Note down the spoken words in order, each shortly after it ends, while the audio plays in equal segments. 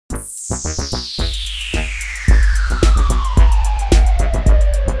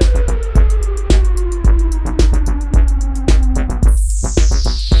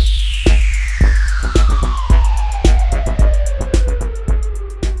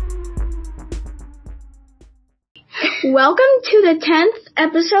Welcome to the 10th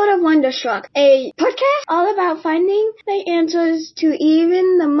episode of Wonderstruck, a podcast all about finding the answers to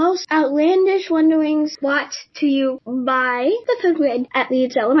even the most outlandish wonderings brought to you by the 5th grade at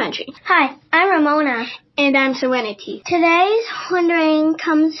Leeds Elementary. Hi, I'm Ramona. And I'm Serenity. Today's wondering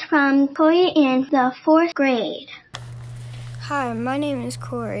comes from Corey in the 4th grade. Hi, my name is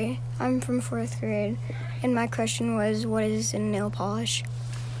Corey. I'm from 4th grade, and my question was, what is a nail polish?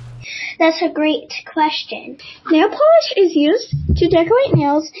 That's a great question. Nail polish is used to decorate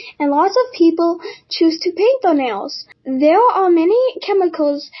nails, and lots of people choose to paint their nails. There are many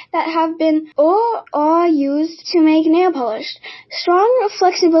chemicals that have been or are used to make nail polish. Strong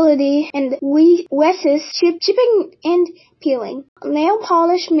flexibility and resist chipping and peeling. Nail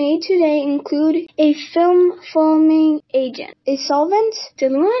polish made today include a film-forming agent, a solvent,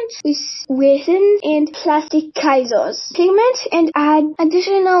 diluent, resins, and plasticizers, pigment, and add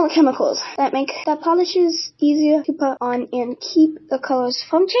additional chemicals that make the polishes easier to put on and keep the colors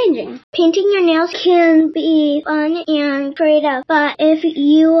from changing. Painting your nails can be fun and creative, but if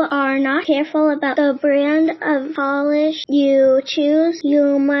you are not careful about the brand of polish you choose,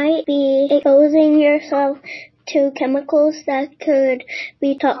 you might be exposing yourself to chemicals that could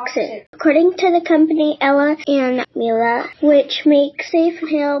be toxic. According to the company Ella and Mila, which make safe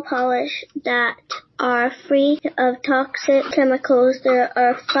nail polish that are free of toxic chemicals, there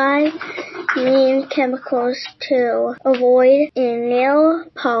are 5 main chemicals to avoid in nail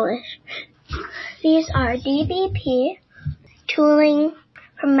polish. These are DBP, toluene,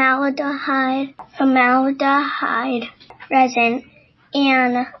 formaldehyde, resin,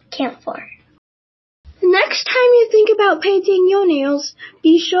 and camphor. Next time you think about painting your nails,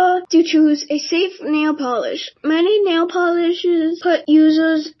 be sure to choose a safe nail polish. Many nail polishes put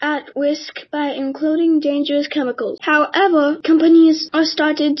users at risk by including dangerous chemicals. However, companies are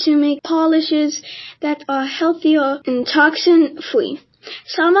started to make polishes that are healthier and toxin-free.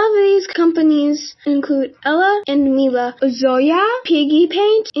 Some of these companies include Ella and Mila, Zoya, Piggy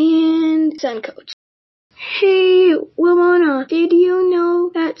Paint, and Suncoat. Hey, Ramona, did you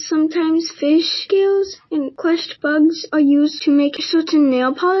know that sometimes fish scales and crushed bugs are used to make certain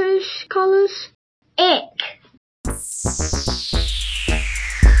nail polish colors? Ick!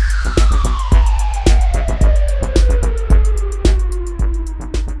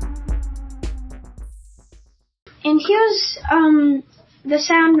 And here's the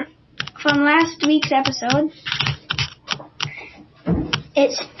sound from last week's episode.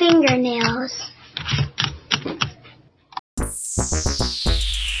 It's fingernails.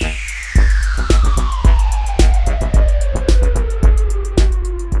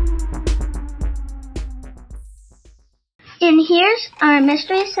 And here's our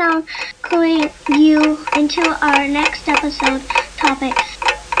mystery sound cluing you into our next episode topics.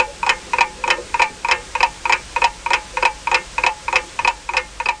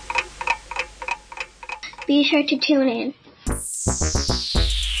 Be sure to tune in.